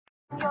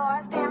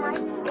Yours, damn right,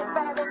 it's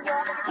better than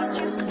yours. I can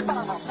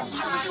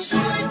teach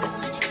you.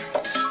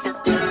 The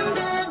thing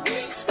that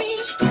makes me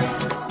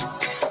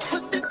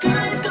put the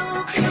guys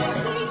go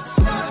crazy.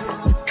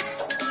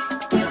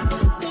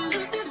 They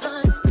lose their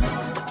minds.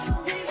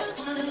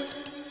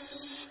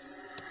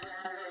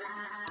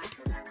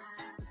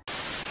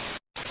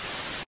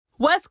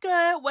 What's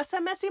good? What's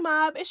up, Messy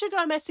Mob? It's your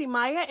girl, Messy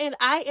Maya, and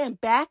I am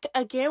back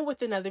again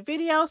with another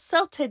video.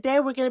 So today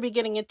we're going to be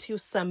getting into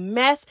some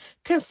mess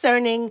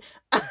concerning,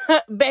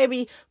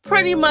 baby,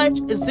 pretty much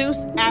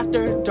Zeus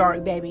after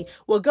dark, baby.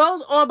 What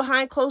goes on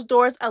behind closed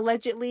doors,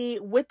 allegedly,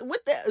 with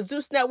the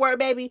Zeus network,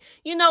 baby.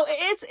 You know,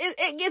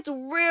 it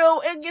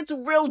gets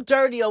real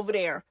dirty over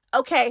there.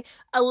 Okay,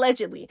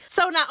 allegedly.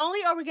 So not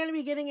only are we going to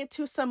be getting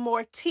into some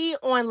more tea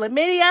on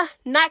Lemmy'S,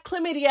 not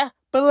chlamydia,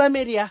 but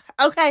Lemmy'S,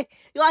 okay?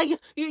 Like,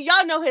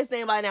 y'all know his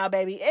name by now,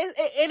 baby.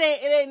 It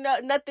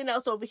ain't nothing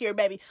else over here,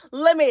 baby.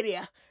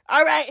 Lemmy'S,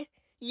 all right?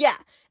 Yeah.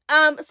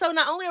 So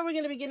not only are we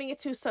going to be getting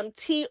into some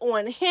tea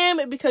on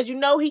him, because you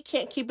know he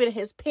can't keep it in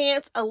his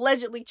pants,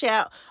 allegedly,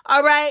 child,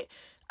 all right?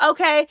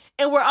 Okay,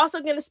 and we're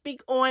also going to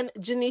speak on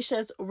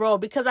Janiesha'S role,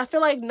 because I feel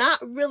like not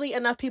really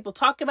enough people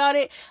talk about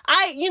it.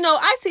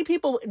 I see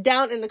people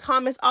down in the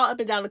comments, all up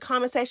and down the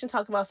comment section,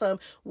 talking about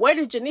where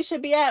did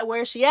Janiesha be at?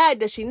 Where is she at?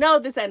 Does she know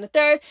this, that, and the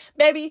third?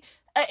 Baby,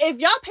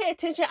 if y'all pay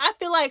attention, I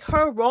feel like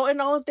her role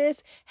in all of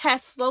this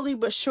has slowly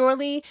but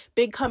surely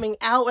been coming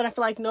out, and I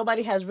feel like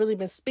nobody has really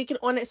been speaking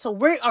on it, so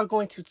we are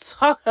going to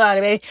talk about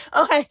it, baby.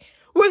 Okay.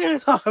 We're going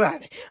to talk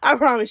about it. I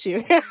promise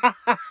you.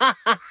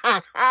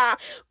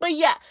 But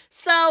yeah,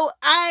 so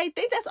I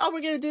think that's all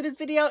we're going to do this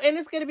video. And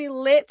it's going to be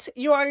lit.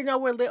 You already know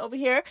we're lit over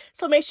here.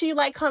 So make sure you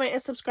like, comment,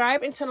 and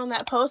subscribe. And turn on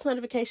that post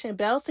notification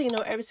bell so you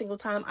know every single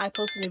time I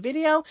post a new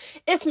video.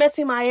 It's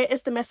Messy Maya.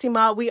 It's the Messy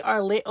Mob. We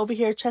are lit over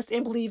here. Trust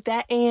and believe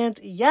that. And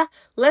yeah,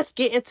 let's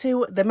get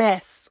into the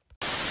mess.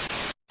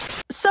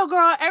 So,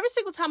 girl, every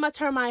single time I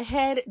turn my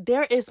head,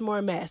 there is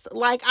more mess.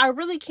 Like, I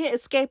really can't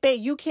escape it.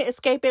 You can't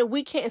escape it.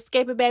 We can't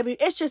escape it, baby.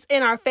 It's just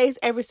in our face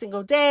every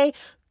single day.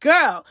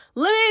 Girl,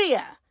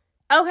 Lemmy'S.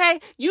 Okay,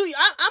 I'm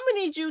gonna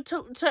need you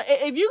to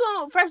if you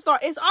gonna, first of all,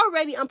 it's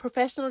already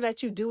unprofessional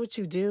that you do what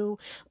you do,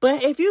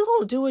 but if you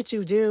gonna do what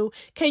you do,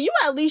 can you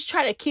at least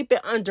try to keep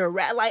it under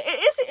wrap? Like,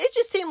 it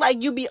just seemed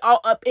like you be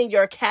all up in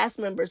your cast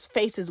members'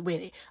 faces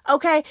with it.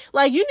 Okay,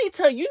 like you need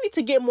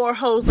to get more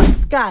hoes like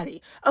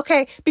Scotty.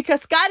 Okay,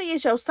 because Scotty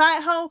is your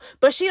side hoe,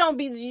 but she don't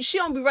be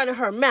running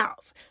her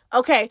mouth.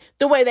 Okay,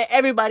 the way that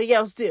everybody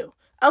else do.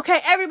 Okay,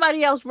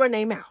 everybody else run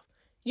their mouth.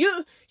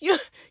 You need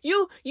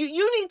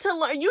to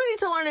learn. You need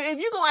to learn that if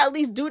you're gonna at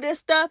least do this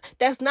stuff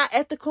that's not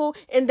ethical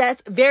and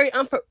that's very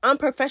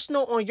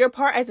unprofessional on your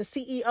part as a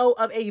CEO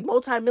of a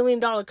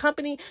multi-million-dollar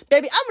company,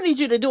 baby, I'm gonna need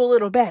you to do a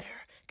little better,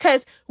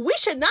 because we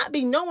should not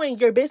be knowing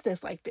your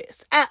business like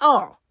this at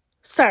all,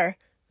 sir.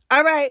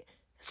 All right.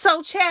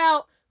 So,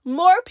 child,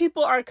 more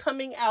people are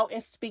coming out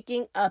and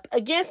speaking up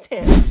against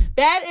him.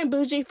 Bad and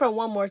Boujee from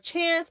One More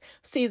Chance,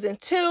 season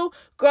 2.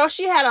 Girl,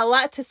 she had a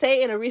lot to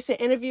say in a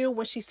recent interview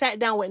when she sat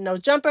down with No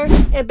Jumper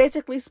and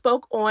basically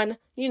spoke on,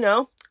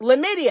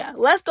 Lemmy'S.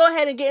 Let's go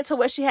ahead and get into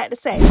what she had to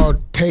say.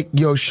 Take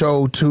your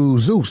show to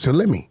Zeus, to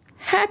Lemmy.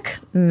 Heck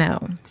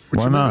no.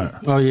 Why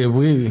not? Oh, yeah,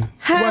 we...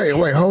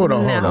 Wait, hold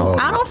on.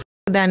 I don't f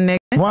that nigga.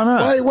 Why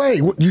not? Wait,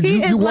 you worked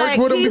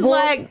with him he's before?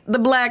 like the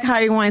Black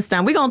Harvey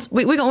Weinstein. We gonna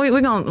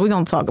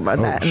talk about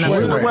that.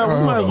 Wait, we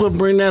might as well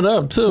bring that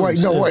up too. Wait,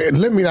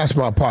 let me ask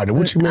my partner.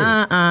 What you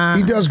mean?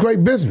 He does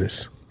great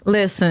business.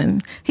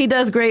 Listen, he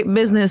does great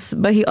business,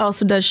 but he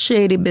also does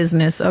shady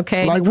business,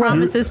 okay? Like he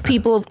promises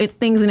people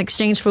things in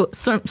exchange for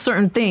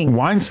certain things.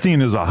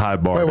 Weinstein is a high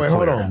bar. Wait,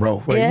 hold on,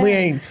 bro. Wait,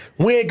 yeah.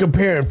 we ain't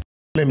comparing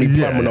Lemmy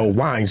Plummer no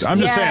Weinstein. I'm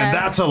just saying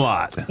that's a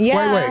lot.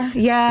 Yeah, wait.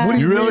 Yeah. What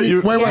do you really?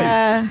 Wait.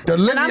 The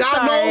Lemmy I'm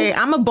sorry,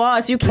 I'm a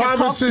boss. You can't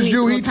promises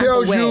you. He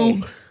tells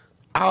you,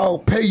 "I'll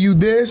pay you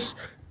this,"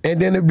 and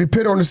then it be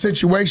put on the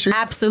situation.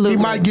 Absolutely,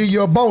 he might give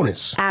you a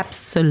bonus.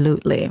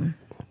 Absolutely.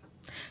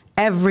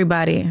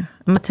 Everybody, I'm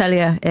gonna tell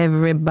you,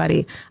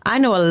 everybody. I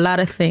know a lot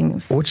of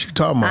things. What you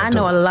talking about? I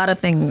know a lot of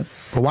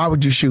things. But why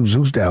would you shoot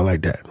Zeus down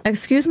like that?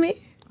 Excuse me?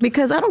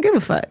 Because I don't give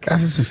a fuck.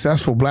 That's a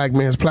successful black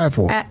man's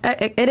platform.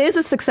 It is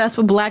a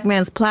successful black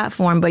man's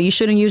platform, but you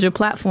shouldn't use your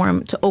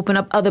platform to open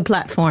up other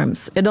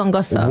platforms. It don't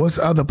go so. What's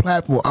other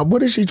platform?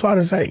 What is she trying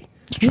to say?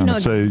 Trying to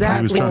say exactly.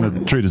 He was trying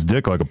to treat his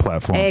dick like a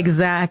platform.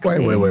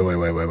 Exactly.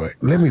 Wait.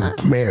 Let me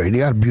married. They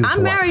got a beautiful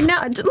I'm married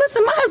now.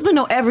 Listen, my husband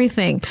know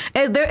everything.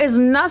 There is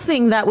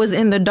nothing that was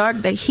in the dark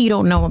that he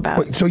don't know about.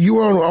 Wait, so you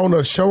were on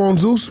a show on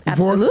Zeus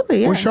before?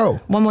 Absolutely, yeah. What show?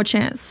 One More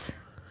Chance.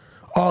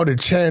 Oh, the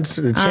Chance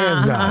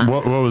guy.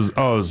 What was?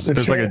 Oh, it's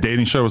like a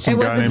dating show with some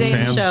guy named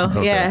Chance.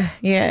 Okay.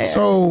 Yeah.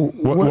 So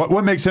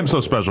what makes him so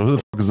special? Who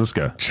the fuck is this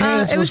guy?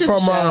 Chance was just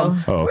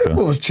from. Okay.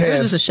 What was Chance?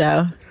 It was just a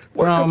show.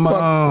 From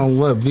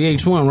what,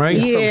 VH1, right?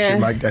 Yeah. Some shit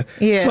like that.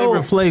 Yeah.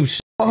 So,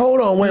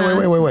 hold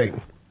on, wait.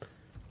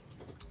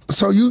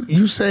 So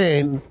you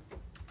saying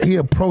he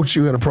approached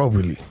you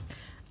inappropriately?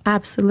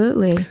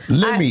 Absolutely.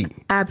 Lemmy.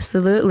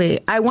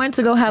 Absolutely. I went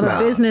to go have a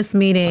business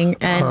meeting,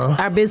 and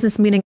our business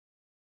meeting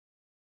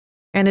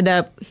ended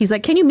up, he's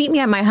like, can you meet me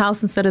at my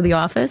house instead of the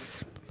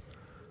office?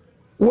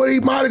 Well, he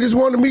might have just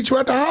wanted to meet you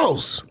at the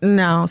house.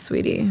 No,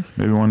 sweetie.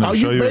 Maybe wanted to Are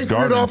show you you his basing it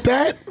garden. off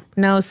that?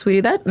 No,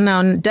 sweetie.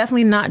 No,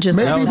 definitely not just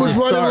Maybe off he was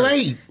that. running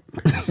late.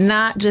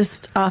 Not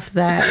just off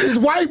that. His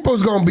wife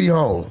was going to be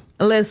home.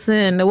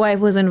 Listen, the wife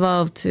was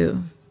involved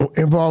too.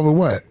 Involved with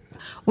what?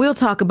 We'll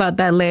talk about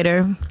that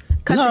later.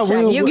 Cut the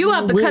check. You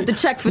have to cut the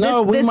check for this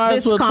No, we might this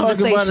as well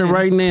conversation. talk about it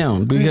right now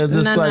because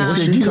it's No, like no. shit,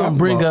 What you you gonna talking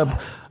bring about?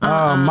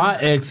 up my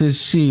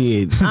ex's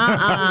shit. Wait,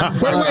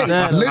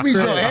 Lemmy'S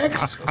your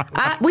ex?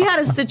 We had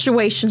a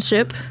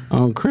situationship.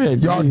 On credit.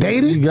 Y'all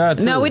dated? You got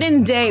to. No, we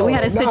didn't date. We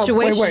had a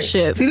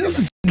situationship. See, this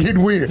is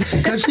getting weird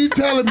because she's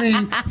telling me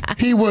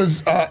he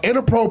was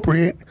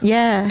inappropriate.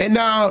 Yeah. And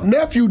now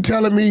nephew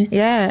telling me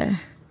Yeah.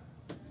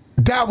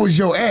 that was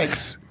your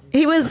ex.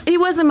 He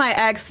wasn't my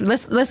ex.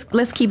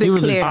 Let's keep it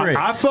was a clear. trick.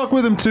 I fuck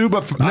with him too,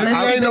 but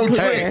I ain't no Keep it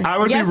trick. clear. I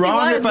would Yes, be he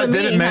wrong was if I with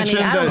didn't me, mention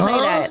honey. I don't play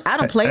that. that. I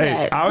don't play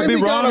that. I would be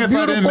Maybe got wrong a if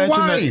I didn't beautiful mention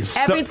wife.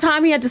 that. Every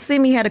time he had to see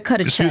me, he had to cut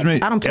a Excuse check.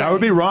 me. I don't play. I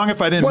would be wrong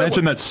if I didn't Wait,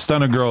 mention that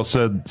Stunna girl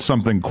said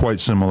something quite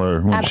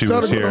similar when she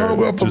was Stunna girl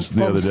here from- just the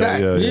from other Sac.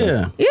 day.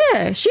 Yeah. Yeah.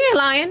 Yeah, she ain't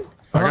lying.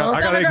 I got Stunna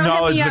to girl, hit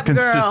acknowledge me the up, girl.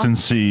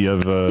 consistency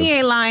of. He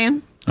ain't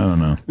lying. I don't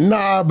know.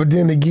 Nah, but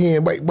then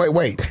again,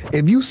 wait.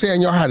 If you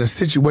saying y'all had a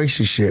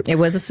situationship, It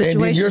was a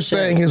and then you're situationship.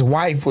 saying his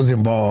wife was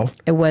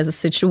involved, It was a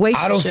situation.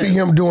 I don't see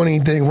him doing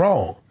anything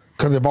wrong.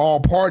 Because if all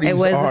parties It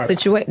was are, a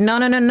situation.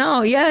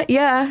 No.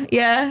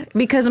 Yeah.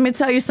 Because let me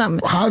tell you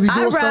something. How's he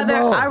doing something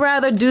wrong? I'd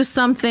rather do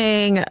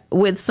something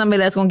with somebody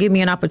that's going to give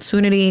me an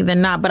opportunity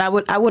than not. But I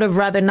would have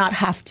rather not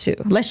have to.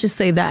 Let's just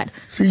say that.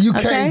 See, you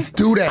can't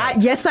do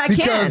that. Yes, I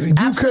because can.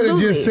 you could have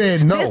just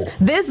said no.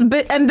 This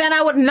bit, and then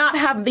I would not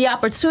have the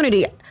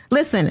opportunity.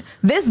 Listen,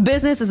 this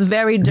business is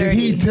very dirty. Did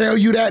he tell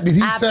you that? Did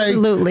he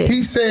Absolutely. say?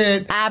 He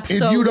said,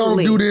 Absolutely. if you don't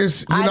do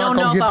this, you're I not don't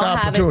know going to if get the I'll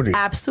have it. opportunity.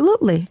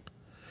 Absolutely.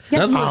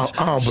 That's I what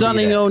don't believe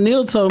Shawnee that.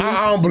 O'Neal told me.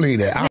 I don't believe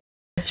that.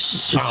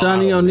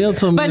 Shawnee O'Neal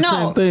told me But the no,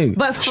 same thing.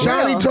 but for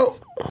Shawnee real.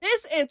 told.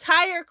 This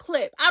entire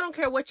clip, I don't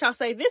care what y'all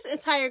say, this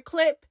entire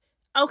clip,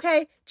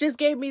 okay, just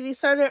gave me the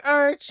certain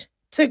urge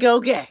to go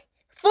gay.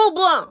 Full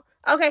blown.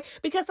 Okay,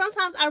 because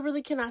sometimes I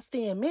really cannot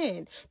stand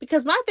men.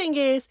 Because my thing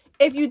is,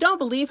 if you don't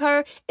believe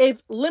her,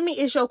 if Lemmy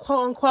is your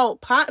quote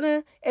unquote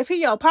partner, if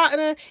he your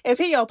partner, if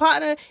he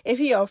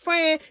your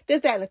friend,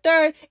 this, that, and the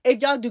third,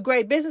 if y'all do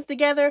great business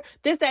together,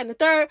 this, that, and the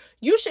third,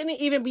 you shouldn't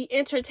even be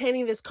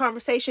entertaining this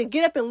conversation.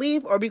 Get up and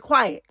leave or be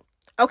quiet.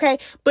 Okay,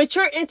 but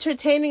you're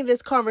entertaining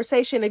this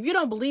conversation. If you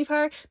don't believe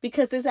her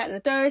because this, that, and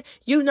the third,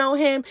 you know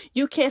him,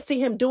 you can't see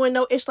him doing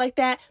no ish like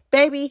that,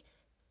 baby,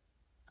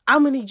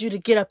 I'm gonna need you to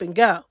get up and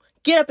go.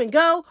 Get up and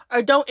go,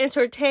 or don't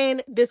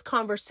entertain this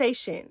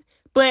conversation.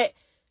 But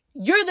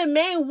you're the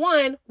main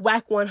one,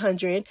 whack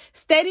 100,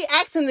 steady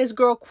asking this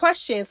girl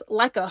questions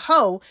like a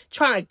hoe,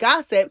 trying to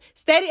gossip,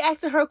 steady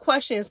asking her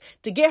questions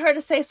to get her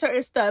to say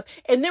certain stuff.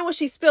 And then when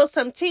she spills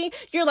some tea,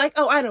 you're like,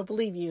 oh, I don't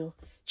believe you.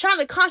 Trying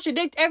to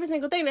contradict every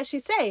single thing that she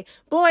say.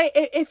 Boy,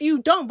 if you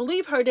don't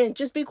believe her, then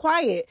just be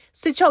quiet.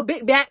 Sit your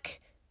big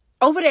back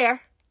over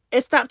there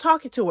and stop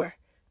talking to her.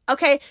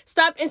 Okay?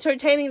 Stop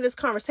entertaining this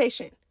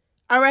conversation.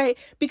 All right?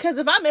 Because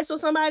if I mess with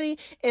somebody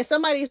and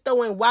somebody's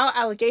throwing wild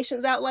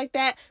allegations out like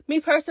that, me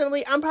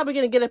personally, I'm probably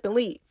going to get up and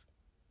leave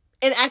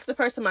and ask the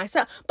person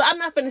myself. But I'm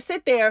not going to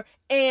sit there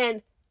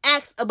and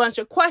ask a bunch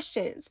of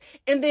questions.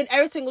 And then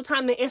every single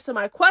time they answer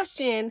my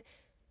question,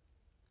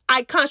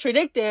 I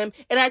contradict them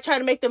and I try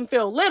to make them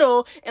feel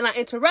little and I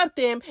interrupt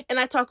them and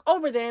I talk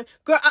over them.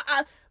 Girl,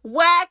 I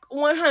whack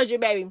 100,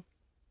 baby.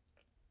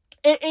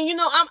 And you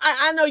know,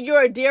 I know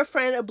you're a dear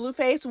friend of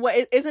Blueface.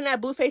 What isn't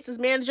that Blueface's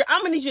manager?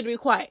 I'm gonna need you to be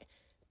quiet.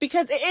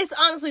 Because it's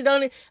honestly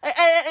done. And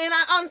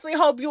I honestly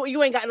hope you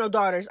ain't got no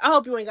daughters. I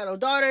hope you ain't got no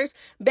daughters.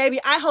 Baby,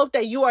 I hope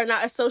that you are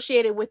not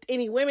associated with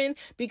any women.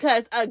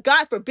 Because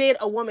God forbid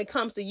a woman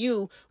comes to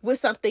you with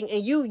something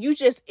and you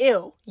just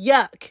ill.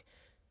 Yuck.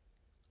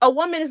 A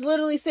woman is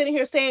literally sitting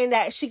here saying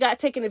that she got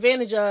taken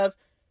advantage of.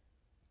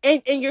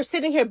 And you're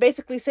sitting here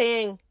basically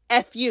saying,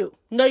 F you.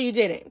 No, you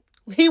didn't.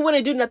 He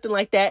wouldn't do nothing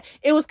like that.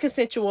 It was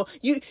consensual.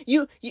 You,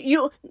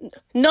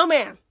 no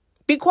ma'am.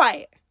 Be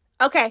quiet.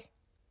 Okay.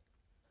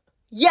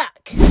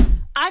 Yuck.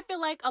 I feel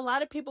like a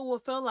lot of people will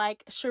feel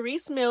like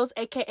Sharice Mills,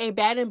 aka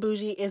Bad and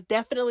Boujee, is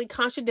definitely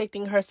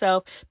contradicting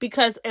herself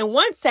because in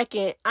one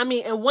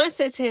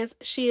sentence,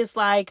 she is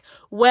like,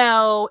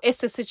 well,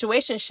 it's a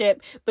situationship.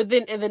 But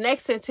then in the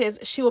next sentence,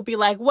 she will be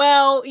like,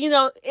 well, you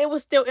know, it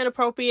was still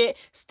inappropriate,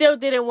 still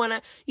didn't want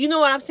to, you know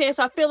what I'm saying?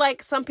 So I feel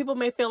like some people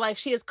may feel like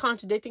she is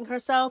contradicting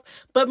herself.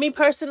 But me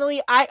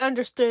personally, I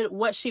understood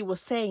what she was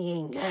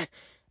saying.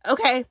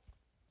 Okay.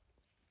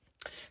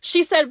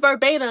 She said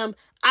verbatim,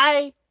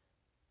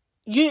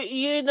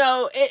 you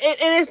know,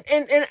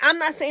 and I'm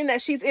not saying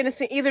that she's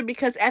innocent either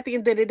because at the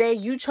end of the day,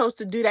 you chose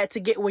to do that to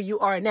get where you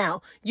are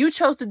now. You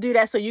chose to do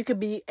that so you could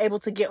be able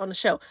to get on the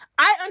show.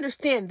 I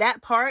understand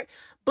that part,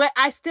 but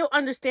I still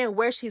understand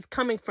where she's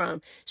coming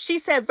from. She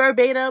said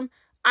verbatim,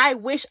 I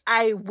wish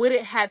I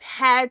wouldn't have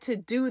had to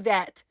do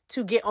that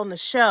to get on the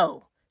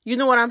show. You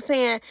know what I'm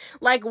saying?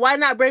 Like, why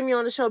not bring me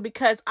on the show?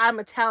 Because I'm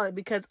a talent,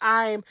 because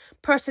I'm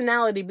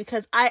personality,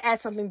 because I add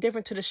something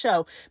different to the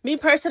show. Me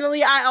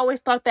personally, I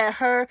always thought that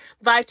her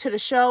vibe to the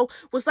show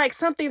was like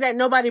something that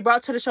nobody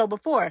brought to the show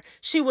before.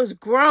 She was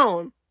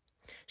grown.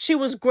 She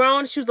was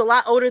grown. She was a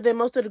lot older than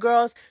most of the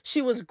girls.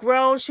 She was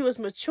grown. She was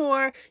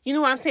mature. You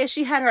know what I'm saying?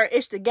 She had her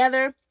ish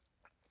together.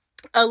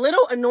 A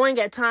little annoying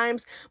at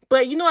times,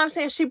 but you know what I'm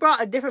saying? She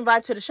brought a different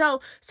vibe to the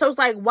show. So it's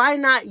like, why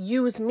not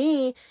use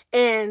me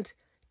and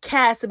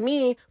cast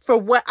me for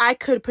what I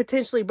could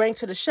potentially bring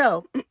to the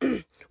show,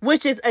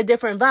 which is a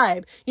different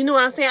vibe. You know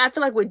what I'm saying? I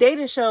feel like with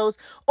dating shows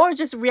or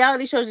just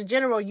reality shows in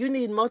general, you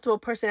need multiple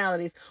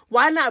personalities.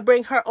 Why not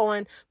bring her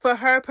on for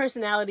her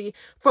personality,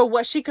 for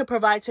what she could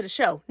provide to the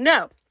show?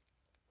 No.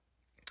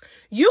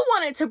 You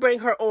wanted to bring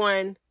her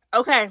on.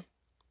 Okay.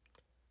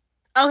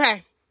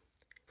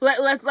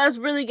 Let's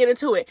really get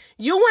into it.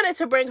 You wanted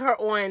to bring her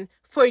on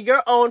for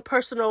your own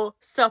personal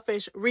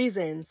selfish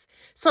reasons.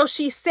 So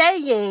she's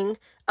saying,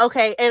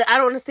 okay, and I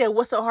don't understand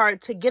what's so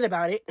hard to get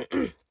about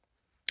it.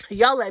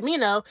 Y'all let me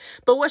know.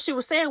 But what she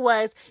was saying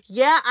was,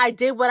 yeah, I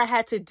did what I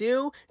had to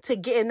do to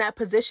get in that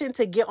position,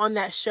 to get on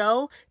that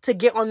show, to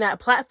get on that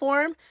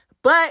platform.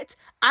 But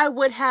I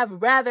would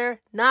have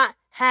rather not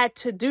had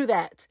to do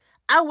that.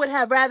 I would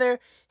have rather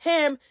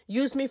him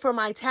use me for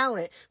my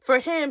talent, for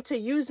him to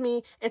use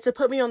me and to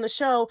put me on the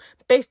show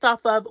based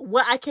off of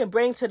what I can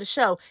bring to the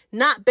show,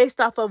 not based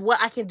off of what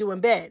I can do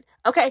in bed.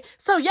 Okay,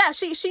 so yeah,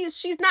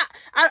 she's not.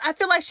 I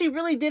feel like she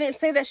really didn't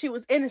say that she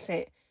was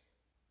innocent.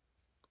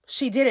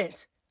 She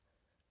didn't.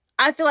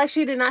 I feel like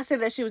she did not say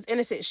that she was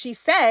innocent. She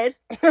said,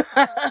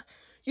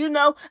 you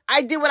know,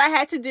 I did what I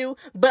had to do,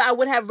 but I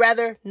would have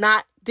rather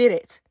not did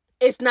it.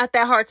 It's not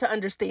that hard to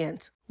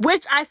understand.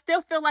 Which I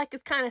still feel like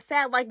is kind of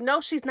sad. Like,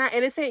 no, she's not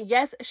innocent.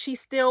 Yes, she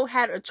still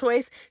had a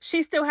choice.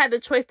 She still had the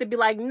choice to be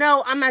like,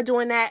 no, I'm not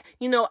doing that.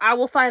 You know, I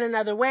will find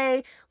another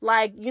way.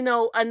 Like, you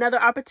know,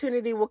 another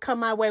opportunity will come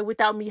my way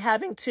without me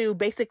having to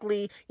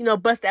basically, you know,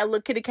 bust that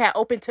little kitty cat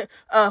open to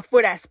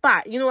for that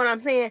spot. You know what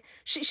I'm saying?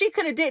 She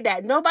could have did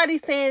that.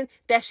 Nobody's saying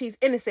that she's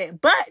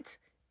innocent, but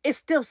it's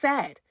still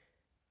sad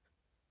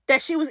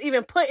that she was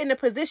even put in a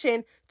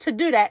position to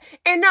do that.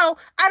 And no,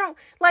 I don't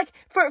like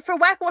for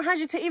Whack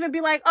 100 to even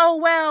be like, oh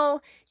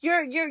well,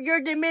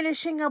 you're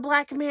diminishing a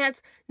black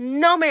man's.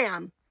 No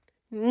ma'am.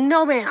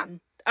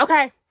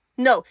 Okay.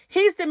 No,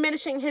 he's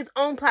diminishing his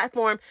own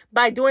platform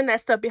by doing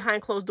that stuff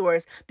behind closed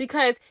doors,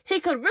 because he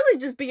could really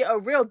just be a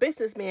real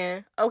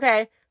businessman,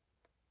 okay,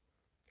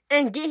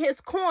 and get his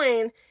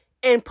coin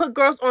and put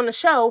girls on the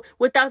show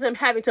without them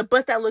having to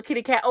bust that little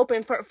kitty cat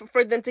open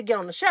for them to get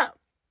on the show.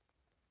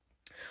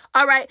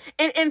 All right.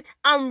 And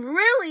I'm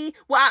really,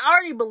 well, I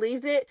already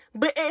believed it,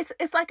 but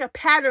it's like a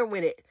pattern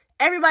with it.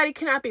 Everybody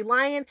cannot be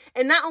lying.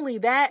 And not only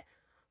that,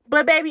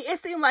 but baby, it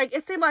seemed like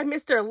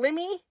Mr.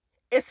 Lemmy,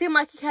 it seemed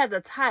like he has a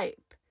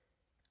type.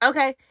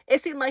 Okay.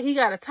 It seemed like he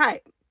got a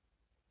type.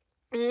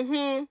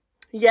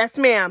 Yes,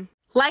 ma'am.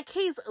 Like,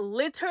 he's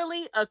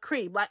literally a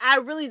creep. Like, I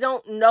really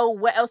don't know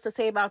what else to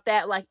say about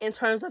that. Like, in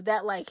terms of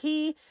that, like,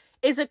 he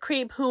is a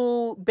creep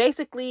who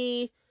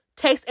basically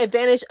takes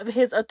advantage of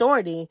his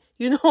authority.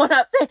 You know what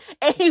I'm saying?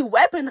 And he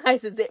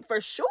weaponizes it for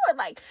sure.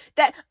 Like,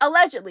 that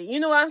allegedly, you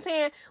know what I'm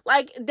saying?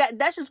 Like,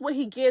 that's just what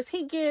he gives.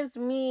 He gives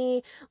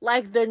me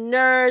like the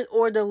nerd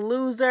or the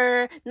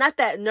loser. Not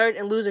that nerd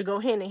and loser go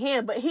hand in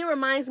hand, but he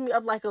reminds me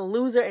of like a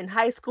loser in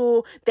high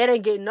school that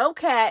didn't get no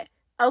cat.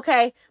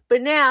 Okay,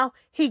 but now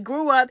he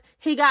grew up,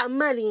 he got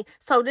money,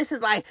 so this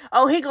is like,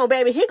 oh, he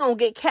gonna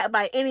get cat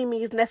by any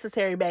means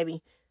necessary,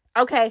 baby.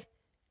 Okay,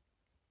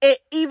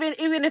 even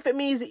if it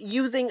means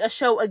using a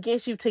show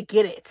against you to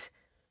get it,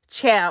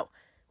 child,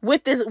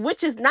 with this,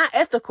 which is not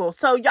ethical.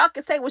 So y'all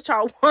can say what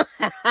y'all want.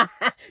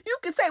 You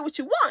can say what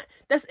you want.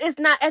 It's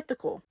not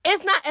ethical.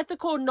 It's not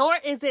ethical, nor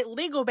is it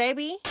legal,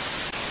 baby.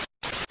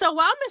 So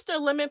while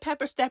Mr. Lemon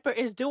Pepper Stepper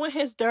is doing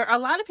his dirt, a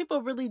lot of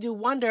people really do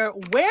wonder,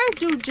 where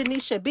do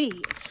Janisha be?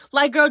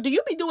 Like, girl, do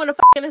you be doing a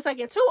in a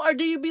second too? Or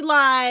do you be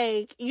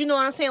like, you know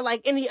what I'm saying?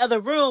 Like any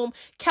other room,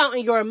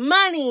 counting your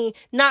money,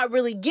 not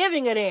really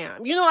giving a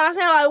damn. You know what I'm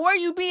saying? Like, where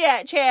you be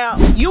at,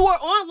 child? You were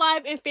on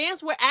live and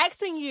fans were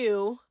asking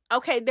you,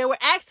 okay, they were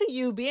asking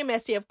you, being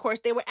messy, of course,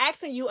 they were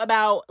asking you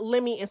about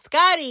Lemmy and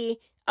Scotty.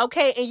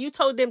 Okay, and you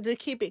told them to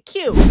keep it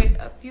cute. Wait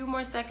a few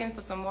more seconds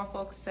for some more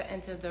folks to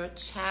enter their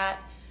chat.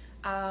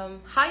 How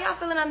y'all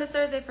feeling on this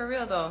Thursday for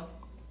real though?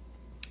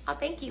 Oh,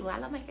 thank you. I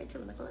love my hair too.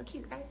 Look a little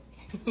cute, right?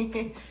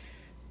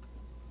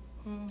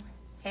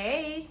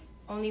 Hey,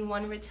 only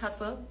one rich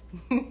hustler.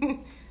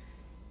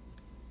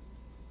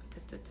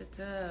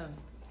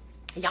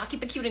 Y'all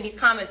keep it cute in these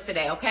comments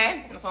today,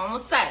 okay? That's what I'm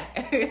gonna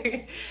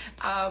say.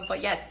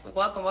 But yes,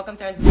 welcome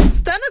to our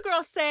Stunna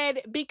Girl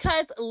said,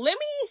 because Lemmy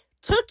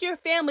took your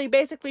family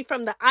basically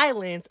from the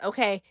islands,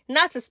 okay?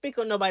 Not to speak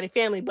on nobody's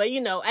family, but you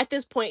know, at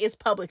this point, it's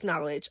public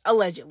knowledge,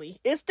 allegedly.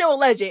 It's still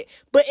alleged,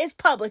 but it's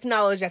public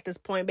knowledge at this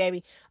point,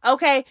 baby,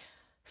 okay?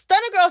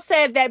 Stunna Girl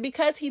said that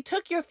because he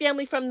took your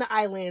family from the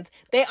islands,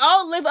 they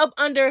all live up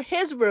under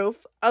his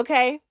roof,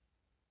 okay?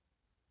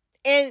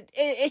 And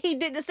he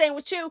did the same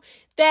with you,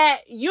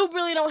 that you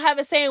really don't have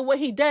a say in what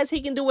he does.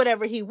 He can do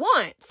whatever he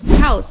wants.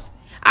 House.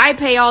 I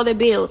pay all the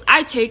bills.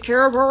 I take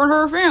care of her and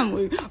her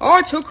family.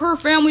 I took her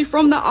family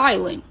from the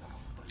island.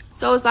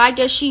 So it's like,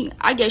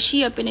 I guess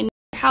she up in the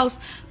house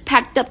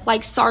packed up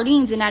like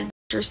sardines in that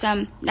bitch or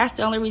something. That's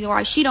the only reason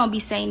why she don't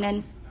be saying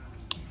nothing.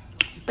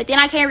 But then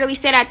I can't really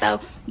say that though,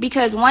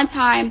 because one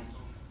time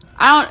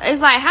it's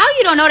like, how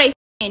you don't know they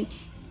f***ing?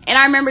 And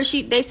I remember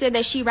they said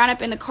that she ran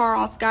up in the car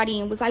on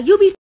Scotty and was like, you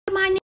be f***ing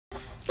my nigga.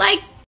 Like,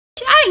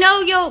 I know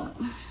yo.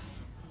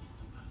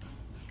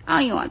 I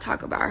don't even want to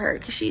talk about her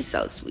because she's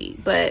so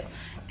sweet. But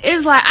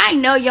it's like, I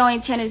know your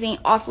antennas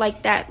ain't off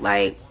like that.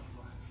 Like,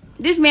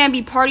 this man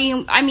be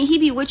partying. I mean, he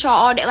be with y'all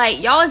all day.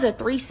 Like, y'all is a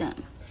threesome.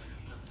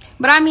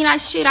 But I mean, I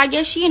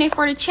guess she in it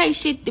for the chase.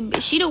 She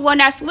the one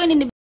that's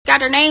winning.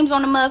 Got her names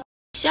on the motherfucking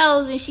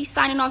shows and she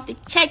signing off the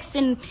checks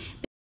and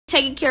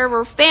taking care of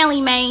her family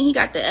man. He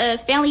got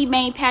the family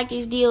man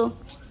package deal,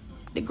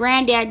 the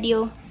granddad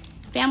deal,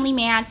 family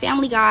man,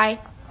 family guy.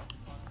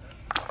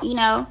 You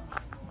know.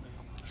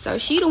 So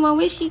she the one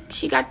with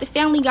she got the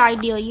family guy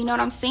deal, you know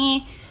what I'm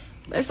saying?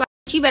 But it's like,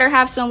 she better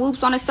have some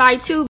whoops on the side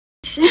too.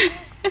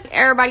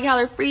 Everybody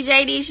holler free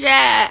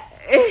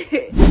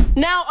Janiesha'S.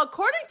 Now,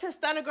 according to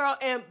Stunna Girl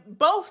and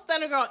both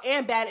Stunna Girl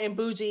and Bad and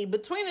Boujee,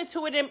 between the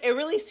two of them, it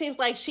really seems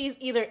like she's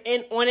either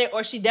in on it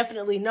or she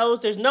definitely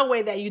knows. There's no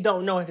way that you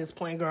don't know at this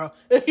point, girl.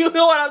 You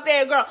know what I'm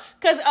saying, girl?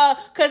 Cause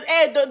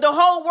the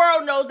whole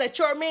world knows that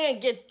your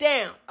man gets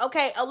down.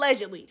 Okay,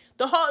 allegedly,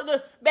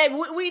 baby,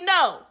 we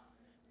know.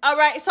 All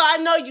right, so I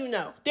know you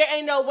know. There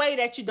ain't no way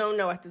that you don't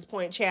know at this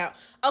point, child.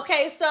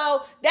 Okay,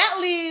 so that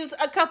leaves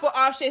a couple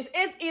options.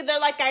 It's either,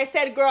 like I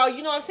said, girl,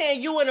 you know what I'm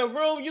saying? You in a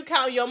room, you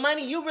count your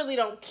money, you really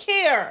don't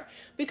care.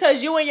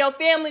 Because you and your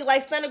family,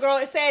 like Stunna Girl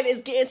said,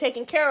 is getting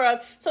taken care of.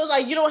 So it's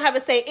like, you don't have a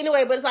say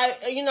anyway, but it's like,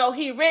 you know,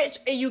 he rich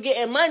and you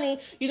getting money.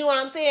 You know what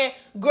I'm saying?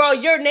 Girl,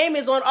 your name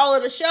is on all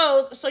of the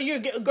shows. So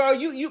girl,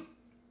 you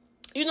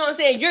know what I'm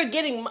saying? You're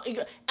getting,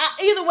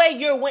 either way,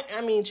 you're winning.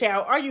 I mean,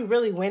 child, are you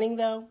really winning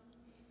though?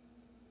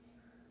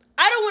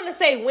 I don't want to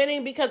say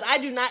winning because I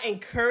do not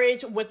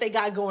encourage what they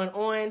got going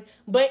on,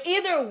 but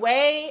either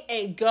way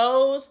it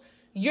goes,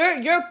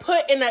 you're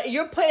put in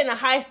a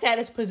high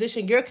status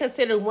position. You're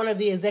considered one of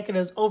the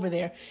executives over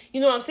there.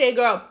 You know what I'm saying,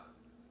 girl?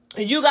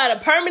 You got a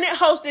permanent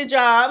hosting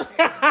job,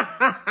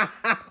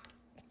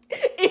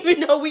 even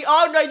though we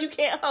all know you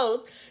can't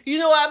host. You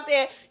know what I'm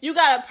saying? You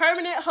got a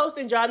permanent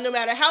hosting job, no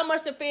matter how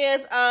much the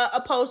fans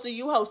oppose to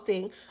you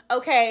hosting.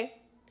 Okay.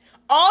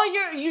 All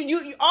your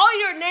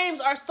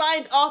names are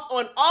signed off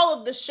on all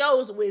of the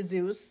shows with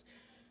Zeus.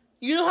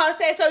 You know what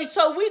I'm saying?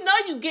 So we know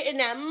you getting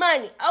that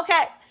money.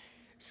 Okay.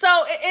 So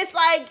it's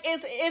like,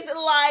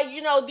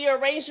 you know, the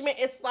arrangement,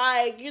 it's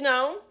like, you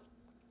know,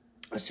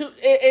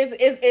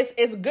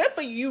 it's good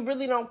for you. You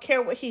really don't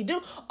care what he do.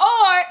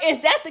 Or is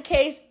that the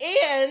case?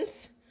 And,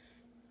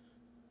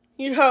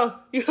 you know,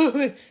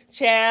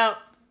 child,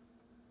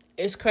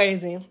 it's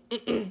crazy.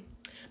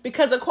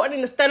 Because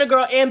according to Stunna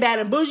Girl and Bad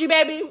and Boujee,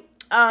 baby,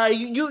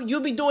 you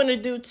be doing the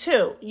do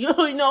too. You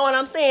know what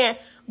I'm saying,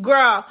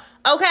 girl?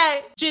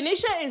 Okay,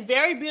 Janiesha is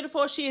very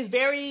beautiful. She is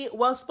very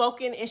well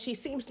spoken, and she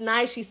seems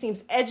nice. She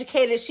seems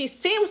educated. She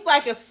seems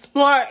like a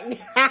smart.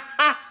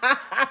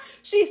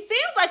 She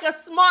seems like a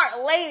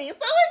smart lady. So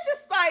it's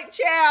just like,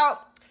 child,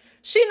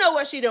 she know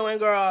what she doing,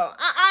 girl.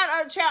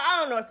 Child, I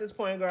don't know at this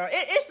point, girl.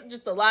 It's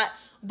just a lot.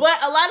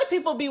 But a lot of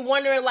people be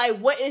wondering, like,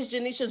 what is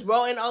Janiesha's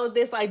role in all of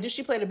this? Like, does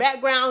she play the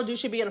background? Does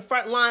she be in the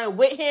front line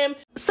with him?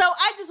 So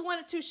I just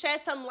wanted to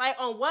shed some light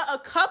on what a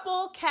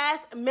couple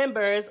cast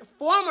members,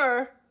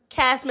 former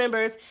cast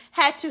members,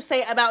 had to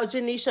say about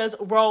Janiesha's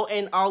role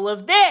in all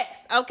of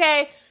this.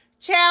 Okay?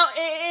 Child,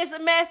 it is a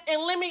mess.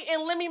 And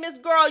Lemmy'S,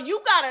 girl,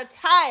 you got to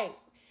type.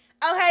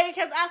 Okay?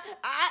 Because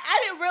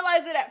I didn't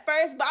realize it at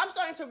first, but I'm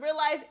starting to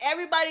realize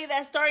everybody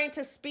that's starting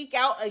to speak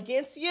out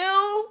against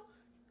you.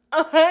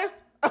 Okay?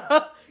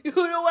 You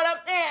know what I'm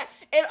saying?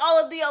 And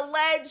all of the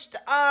alleged,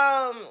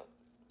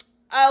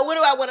 what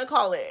do I want to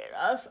call it?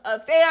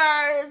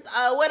 Affairs,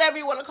 whatever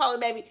you want to call it,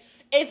 baby.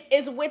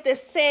 Is with the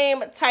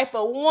same type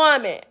of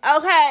woman,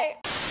 okay?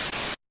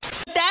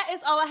 That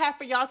is all I have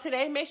for y'all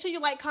today. Make sure you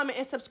like, comment,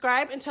 and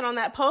subscribe, and turn on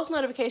that post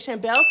notification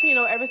bell so you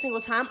know every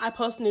single time I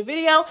post a new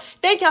video.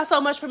 Thank y'all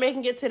so much for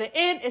making it to the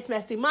end. It's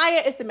Messy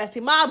Maya. It's the Messy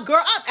Mob.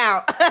 Girl, I'm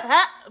out.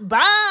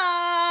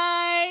 Bye.